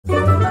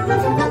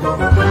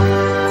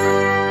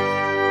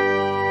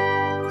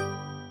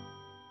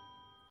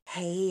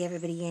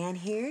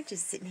Diane here,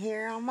 just sitting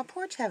here on my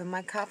porch having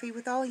my coffee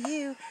with all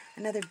you.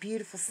 Another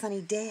beautiful sunny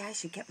day. I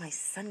should get my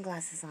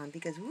sunglasses on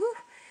because, woo,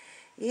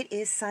 it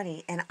is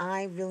sunny and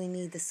I really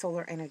need the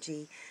solar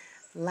energy.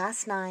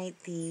 Last night,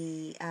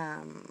 the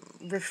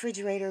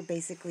refrigerator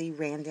basically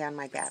ran down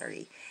my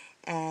battery.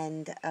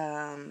 And,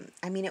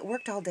 I mean, it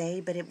worked all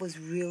day, but it was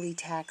really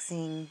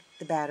taxing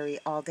the battery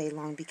all day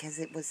long because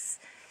it was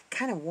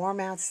kind of warm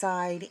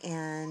outside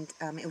and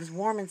it was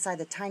warm inside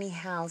the tiny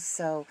house,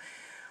 so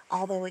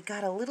although it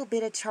got a little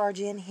bit of charge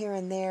in here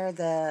and there,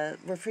 the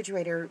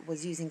refrigerator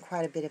was using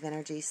quite a bit of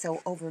energy.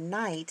 So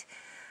overnight,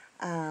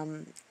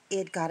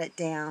 it got it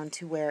down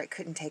to where it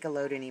couldn't take a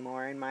load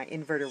anymore, and my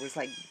inverter was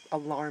like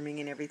alarming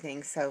and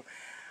everything. So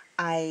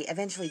I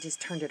eventually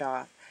just turned it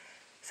off.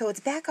 So it's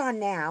back on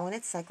now, and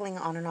it's cycling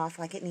on and off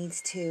like it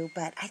needs to.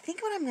 But I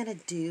think what I'm going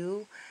to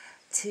do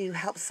to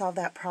help solve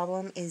that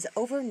problem is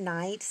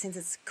overnight, since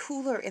it's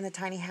cooler in the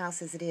tiny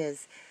house as it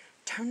is,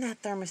 turn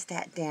that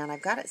thermostat down.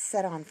 I've got it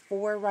set on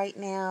 4 right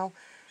now.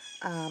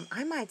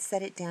 I might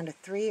set it down to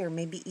 3 or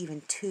maybe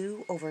even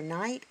 2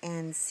 overnight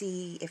and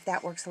see if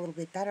that works a little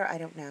bit better. I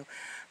don't know.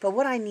 But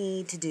what I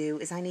need to do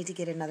is I need to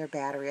get another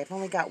battery. I've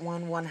only got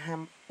one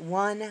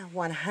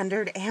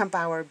 100 amp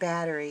hour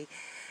battery.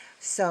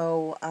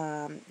 So,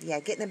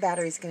 yeah, getting the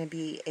battery is going to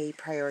be a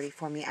priority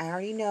for me. I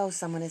already know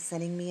someone is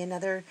sending me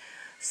another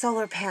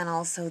solar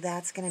panel, so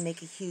that's going to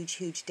make a huge,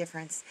 huge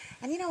difference.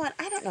 And you know what?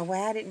 I don't know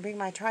why I didn't bring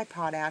my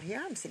tripod out here.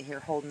 I'm sitting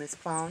here holding this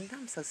phone.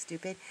 I'm so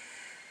stupid.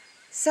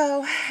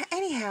 So,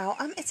 anyhow,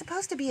 it's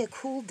supposed to be a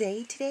cool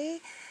day today,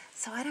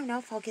 so I don't know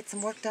if I'll get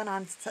some work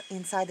done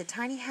inside the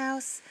tiny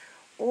house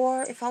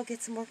or if I'll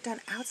get some work done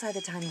outside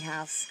the tiny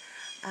house.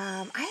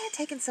 I had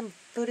taken some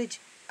footage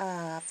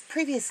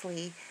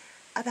previously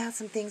about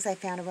some things I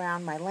found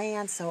around my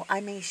land, so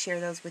I may share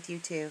those with you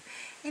too.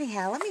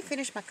 Anyhow, let me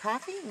finish my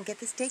coffee and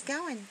get this date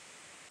going.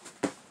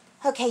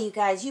 Okay, you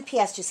guys,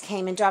 UPS just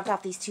came and dropped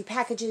off these 2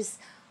 packages.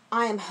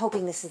 I am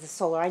hoping this is the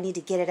solar. I need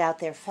to get it out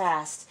there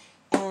fast,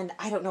 and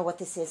I don't know what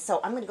this is,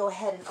 so I'm going to go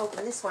ahead and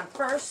open this one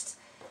first.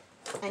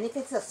 And if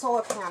it's a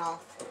solar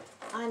panel,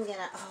 I'm going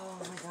to, oh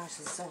my gosh,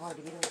 this is so hard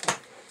to get open.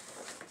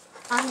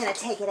 I'm going to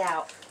take it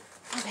out.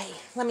 Okay,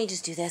 let me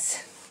just do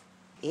this.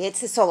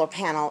 It's a solar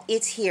panel.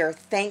 It's here.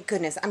 Thank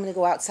goodness. I'm going to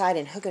go outside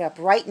and hook it up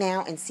right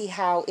now and see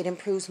how it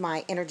improves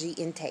my energy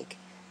intake.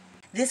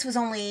 This was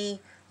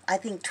only, I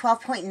think,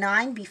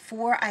 12.9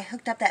 before I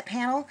hooked up that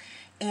panel,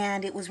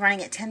 and it was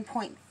running at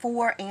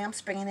 10.4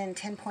 amps, bringing in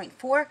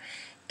 10.4,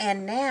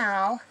 and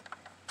now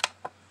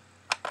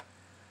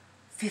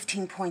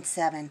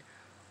 15.7.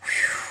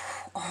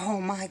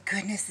 Oh my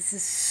goodness, this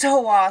is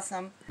so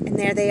awesome. And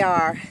there they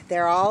are.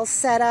 They're all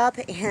set up,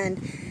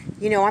 and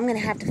you know, I'm going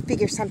to have to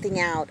figure something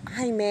out.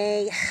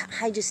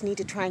 I just need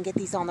to try and get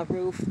these on the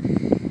roof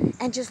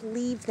and just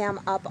leave them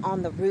up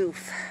on the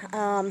roof.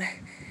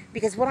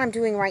 Because what I'm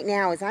doing right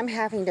now is I'm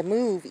having to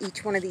move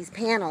each one of these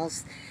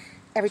panels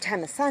every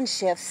time the sun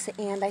shifts,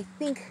 and I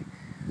think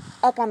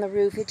up on the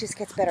roof it just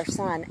gets better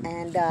sun,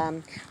 and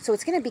so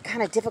it's going to be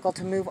kind of difficult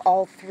to move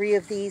all 3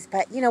 of these,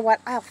 but you know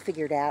what, I'll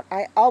figure it out.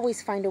 I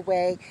always find a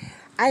way.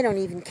 I don't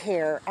even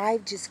care.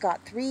 I've just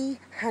got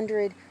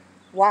 300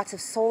 watts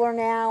of solar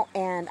now,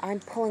 and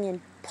I'm pulling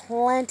in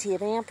plenty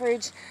of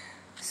amperage,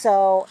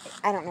 so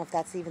I don't know if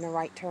that's even the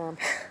right term.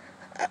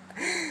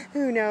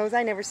 Who knows?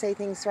 I never say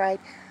things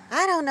right.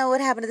 I don't know what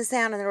happened to the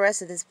sound in the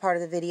rest of this part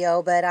of the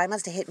video, but I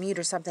must have hit mute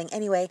or something.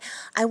 Anyway,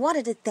 I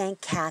wanted to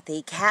thank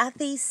Kathy.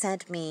 Kathy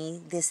sent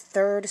me this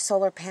 3rd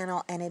solar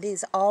panel, and it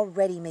is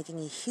already making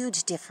a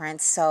huge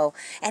difference. So,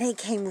 and it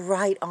came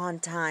right on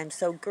time.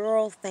 So,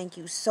 girl, thank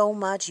you so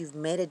much. You've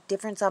made a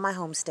difference on my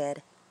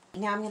homestead.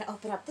 Now I'm going to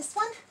open up this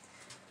one.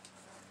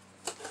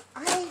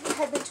 I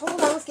had been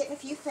told I was getting a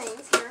few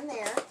things here and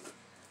there.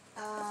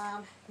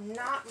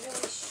 Not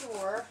really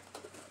sure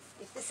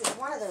if this is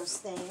one of those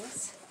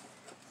things.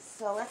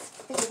 So let's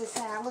figure this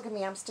out. Look at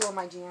me, I'm still in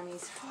my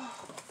jammies.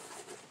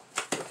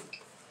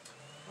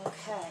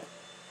 Okay.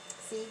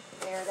 See,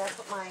 there, that's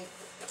what my,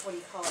 what do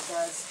you call it,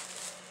 does.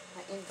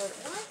 My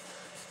inverter, what?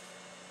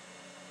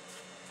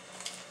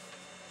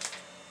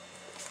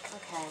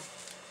 Okay,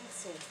 let's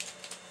see.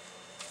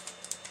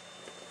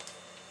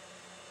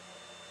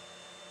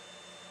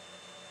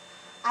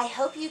 I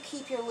hope you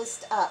keep your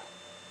list up.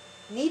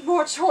 Need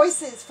more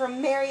choices from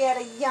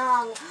Marietta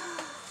Young.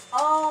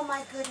 Oh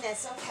my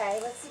goodness. Okay,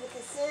 let's see what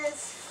this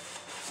is.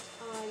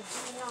 I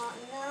do not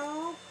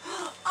know.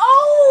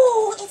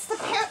 Oh, it's the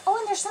parent. Oh,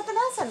 and there's something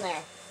else in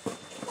there.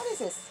 What is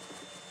this?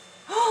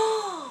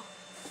 Oh,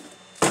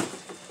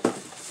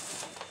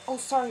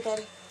 sorry,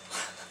 Betty.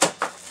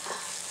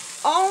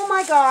 Oh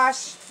my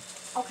gosh.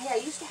 Okay, I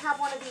used to have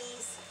one of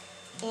these,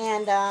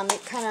 and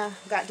it kind of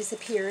got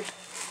disappeared.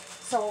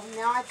 So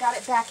now I've got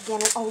it back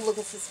again, and oh, look,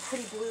 it's this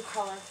pretty blue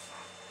color.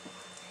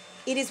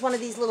 It is one of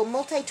these little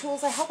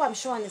multi-tools. I hope I'm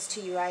showing this to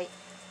you right.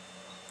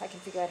 If I can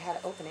figure out how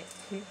to open it.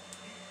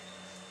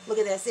 Look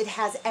at this. It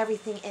has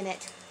everything in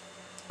it.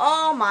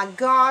 Oh my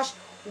gosh.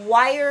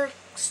 Wire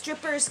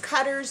strippers,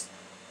 cutters,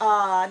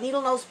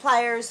 needle nose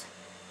pliers,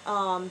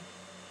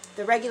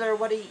 the regular,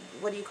 what do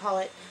you call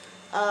it?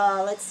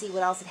 Let's see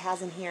what else it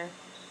has in here.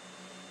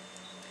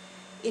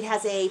 It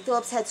has a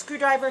Phillips head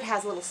screwdriver. It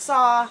has a little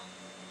saw.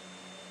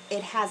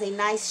 It has a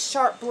nice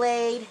sharp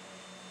blade.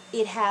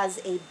 It has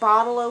a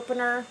bottle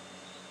opener.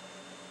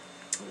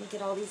 Let me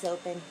get all these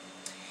open.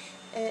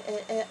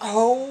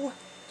 Oh,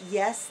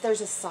 yes,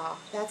 there's a saw.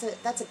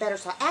 That's a better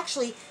saw.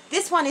 Actually,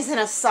 this one isn't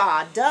a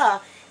saw. Duh.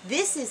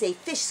 This is a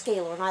fish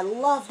scaler, and I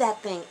love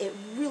that thing. It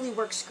really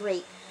works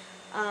great.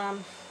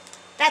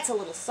 That's a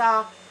little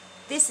saw.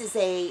 This is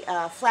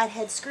a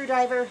flathead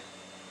screwdriver.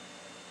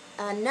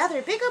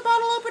 Another bigger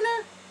bottle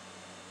opener.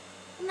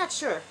 I'm not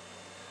sure.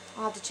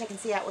 I'll have to check and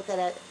see out what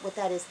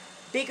that is.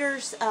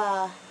 Bigger's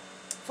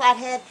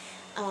flathead,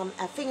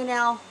 a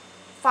fingernail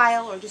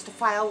file, or just a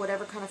file,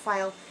 whatever kind of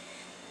file.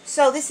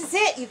 So this is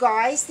it, you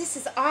guys. This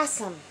is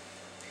awesome.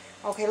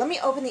 Okay, let me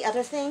open the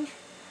other thing.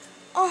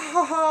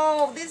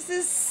 Oh, this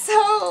is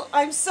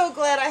I'm so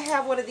glad I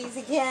have one of these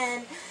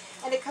again.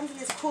 And it comes in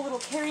this cool little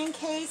carrying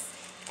case.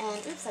 And,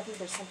 oops, I think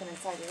there's something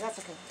inside here. That's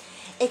okay.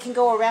 It can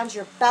go around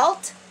your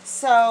belt.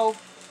 So,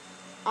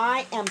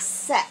 I am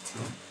set.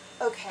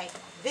 Okay,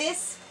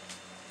 this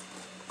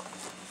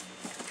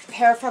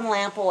paraffin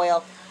lamp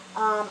oil.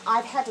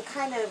 I've had to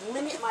kind of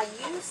limit my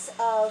use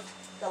of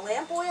the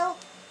lamp oil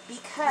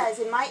because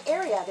in my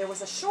area there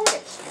was a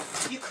shortage.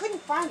 You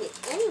couldn't find it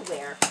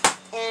anywhere.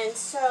 And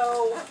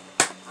so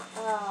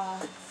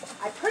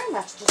I pretty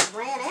much just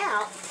ran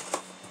out.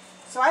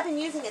 So I've been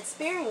using it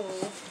sparingly.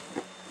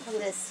 Look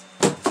at this.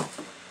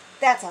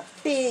 That's a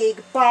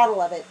big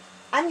bottle of it.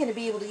 I'm going to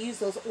be able to use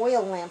those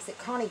oil lamps that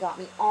Connie got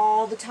me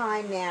all the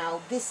time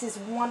now. This is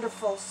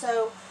wonderful.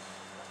 So,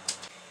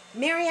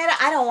 Marietta,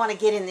 I don't want to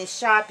get in this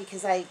shot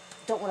because I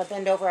don't want to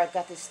bend over. I've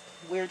got this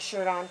weird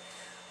shirt on.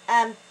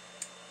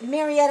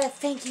 Marietta,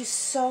 thank you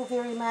so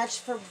very much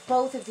for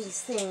both of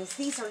these things.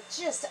 These are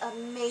just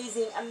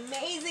amazing,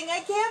 amazing.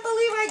 I can't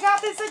believe I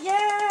got this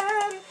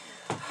again.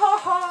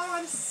 Oh,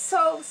 I'm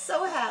so,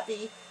 so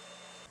happy.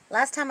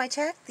 Last time I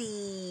checked,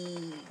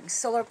 the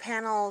solar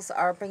panels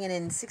are bringing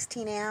in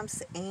 16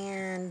 amps,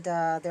 and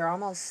the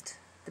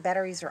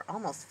batteries are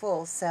almost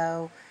full,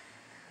 so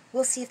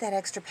we'll see if that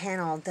extra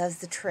panel does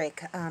the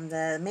trick.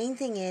 The main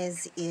thing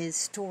is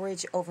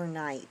storage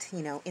overnight,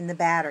 you know, in the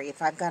battery.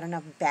 If I've got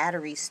enough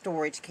battery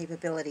storage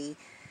capability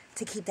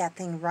to keep that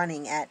thing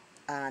running at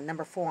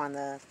number 4 on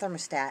the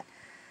thermostat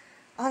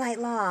all night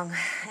long.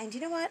 And you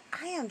know what?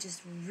 I am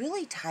just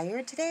really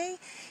tired today.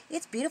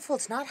 It's beautiful.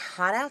 It's not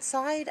hot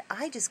outside.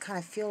 I just kind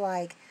of feel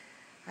like,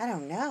 I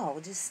don't know,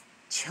 just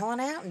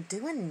chilling out and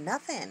doing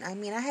nothing. I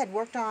mean, I had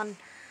worked on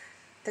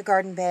the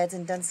garden beds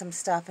and done some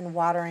stuff and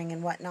watering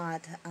and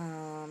whatnot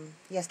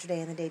yesterday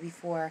and the day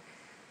before.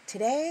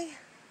 Today,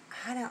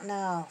 I don't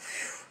know.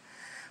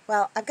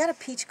 Well, I've got a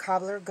peach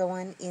cobbler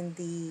going in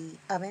the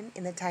oven,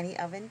 in the tiny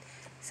oven.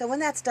 So when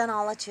that's done,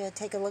 I'll let you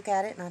take a look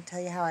at it and I'll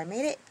tell you how I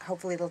made it.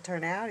 Hopefully it'll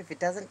turn out. If it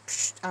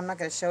doesn't, I'm not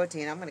going to show it to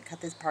you. I'm going to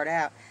cut this part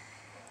out.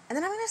 And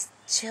then I'm going to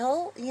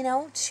chill, you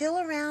know, chill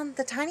around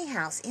the tiny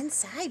house.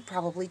 Inside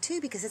probably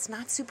too, because it's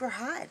not super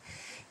hot.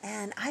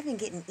 And I've been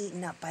getting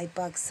eaten up by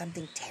bugs,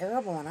 something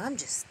terrible, and I'm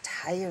just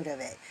tired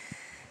of it.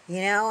 You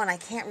know, and I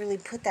can't really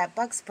put that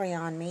bug spray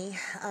on me.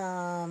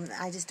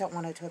 I just don't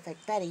want it to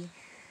affect Betty.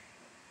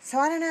 So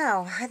I don't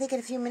know. I think in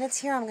a few minutes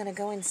here I'm going to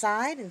go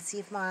inside and see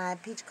if my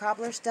peach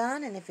cobbler's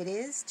done. And if it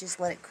is, just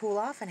let it cool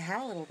off and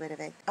have a little bit of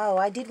it. Oh,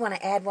 I did want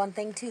to add one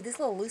thing too. This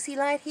little Lucy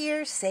light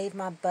here saved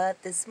my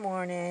butt this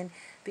morning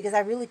because I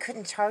really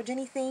couldn't charge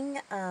anything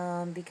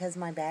because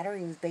my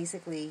battery was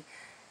basically,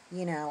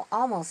 you know,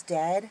 almost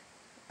dead.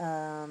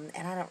 And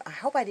I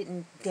hope I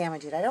didn't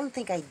damage it. I don't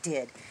think I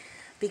did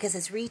because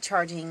it's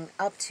recharging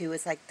up to,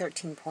 it's like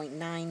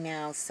 13.9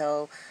 now.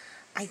 So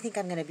I think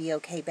I'm going to be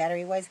okay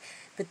battery-wise.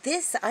 But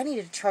this, I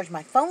needed to charge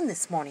my phone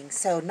this morning.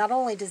 So not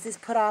only does this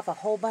put off a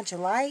whole bunch of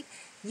light,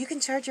 you can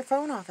charge your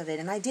phone off of it.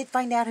 And I did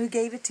find out who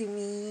gave it to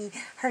me.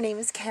 Her name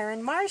is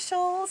Karen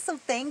Marshall. So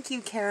thank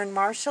you, Karen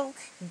Marshall.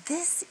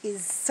 This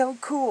is so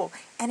cool.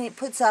 And it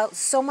puts out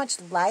so much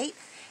light.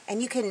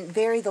 And you can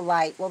vary the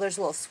light. Well, there's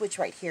a little switch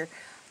right here.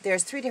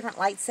 There's 3 different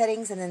light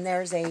settings. And then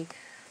there's a,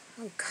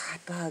 oh God,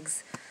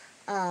 bugs.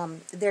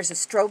 There's a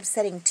strobe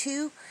setting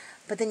too.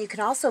 But then you can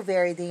also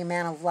vary the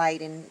amount of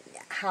light and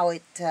how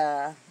it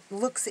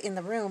looks in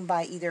the room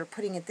by either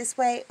putting it this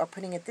way or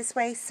putting it this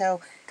way.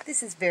 So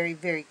this is very,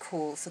 very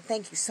cool. So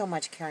thank you so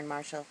much, Karen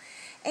Marshall.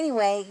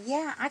 Anyway,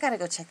 yeah, I got to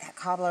go check that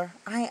cobbler.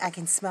 I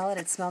can smell it.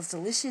 It smells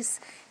delicious.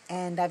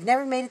 And I've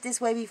never made it this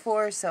way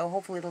before, so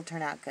hopefully it'll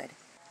turn out good.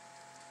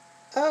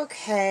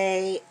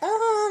 Okay,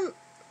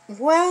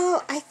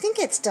 well, I think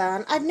it's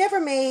done. I've never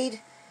made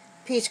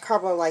peach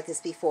cobbler like this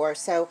before,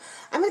 so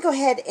I'm going to go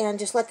ahead and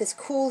just let this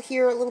cool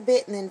here a little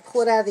bit and then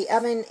pull it out of the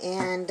oven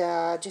and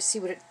just see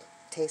what it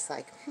tastes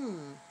like.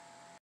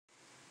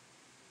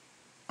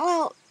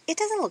 Well, it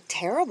doesn't look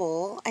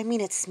terrible. I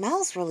mean, it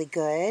smells really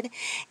good.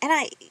 And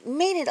I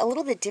made it a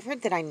little bit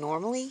different than I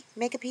normally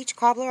make a peach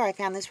cobbler. I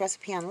found this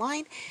recipe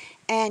online.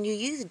 And you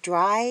use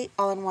dry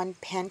all-in-one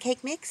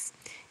pancake mix.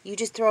 You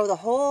just throw the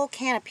whole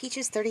can of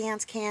peaches,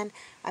 30-ounce can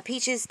of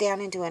peaches, down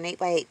into an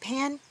 8x8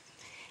 pan.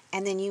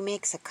 And then you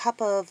mix a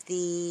cup of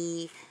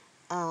the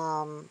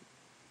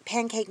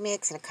pancake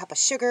mix and a cup of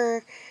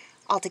sugar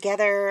all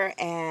together,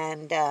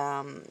 and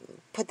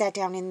put that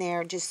down in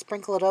there. Just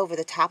sprinkle it over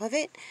the top of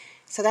it.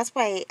 So that's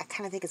why I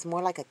kind of think it's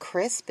more like a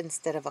crisp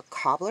instead of a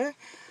cobbler.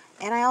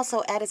 And I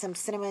also added some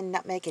cinnamon,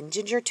 nutmeg, and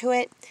ginger to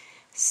it.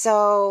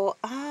 So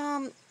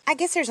I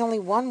guess there's only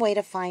one way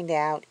to find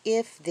out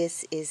if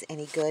this is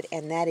any good,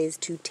 and that is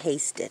to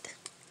taste it.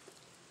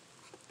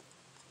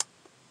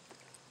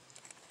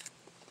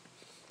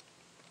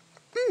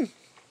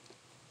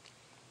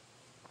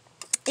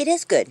 It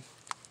is good.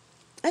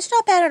 It's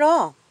not bad at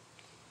all.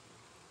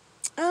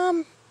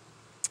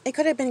 It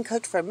could have been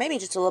cooked for maybe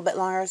just a little bit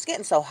longer. It's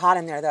getting so hot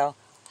in there, though.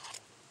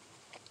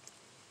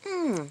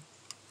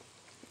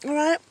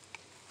 Alright.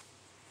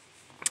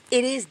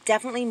 It is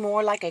definitely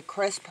more like a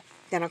crisp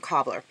than a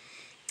cobbler.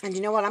 And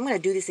you know what? I'm going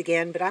to do this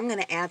again, but I'm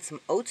going to add some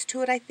oats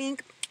to it, I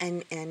think,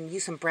 and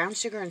use some brown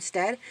sugar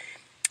instead,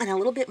 and a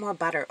little bit more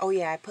butter. Oh,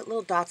 yeah, I put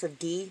little dots of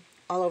ghee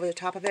all over the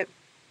top of it.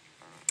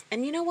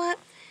 And you know what?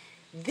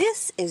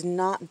 This is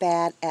not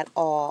bad at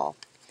all.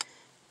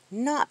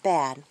 Not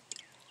bad.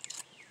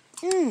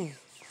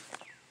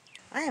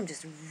 I am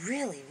just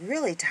really,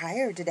 really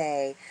tired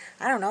today.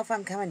 I don't know if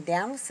I'm coming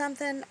down with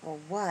something or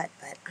what,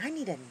 but I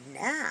need a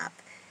nap.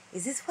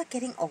 Is this what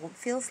getting old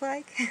feels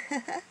like?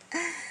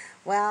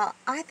 Well,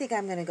 I think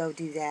I'm going to go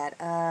do that.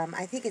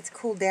 I think it's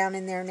cooled down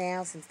in there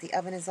now since the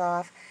oven is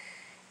off.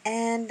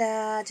 And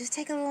just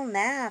take a little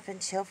nap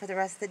and chill for the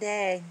rest of the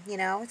day. You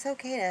know, it's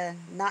okay to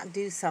not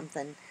do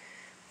something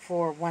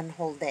for one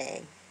whole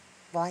day.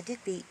 Well, I did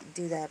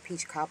do the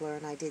peach cobbler,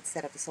 and I did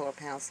set up the solar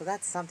panels, so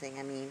that's something.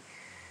 I mean,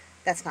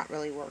 that's not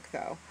really work,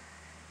 though.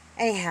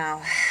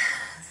 Anyhow,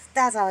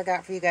 that's all I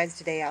got for you guys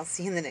today. I'll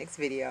see you in the next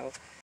video.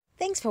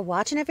 Thanks for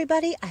watching,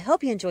 everybody. I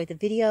hope you enjoyed the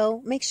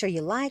video. Make sure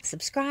you like,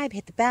 subscribe,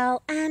 hit the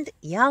bell, and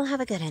y'all have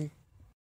a good one.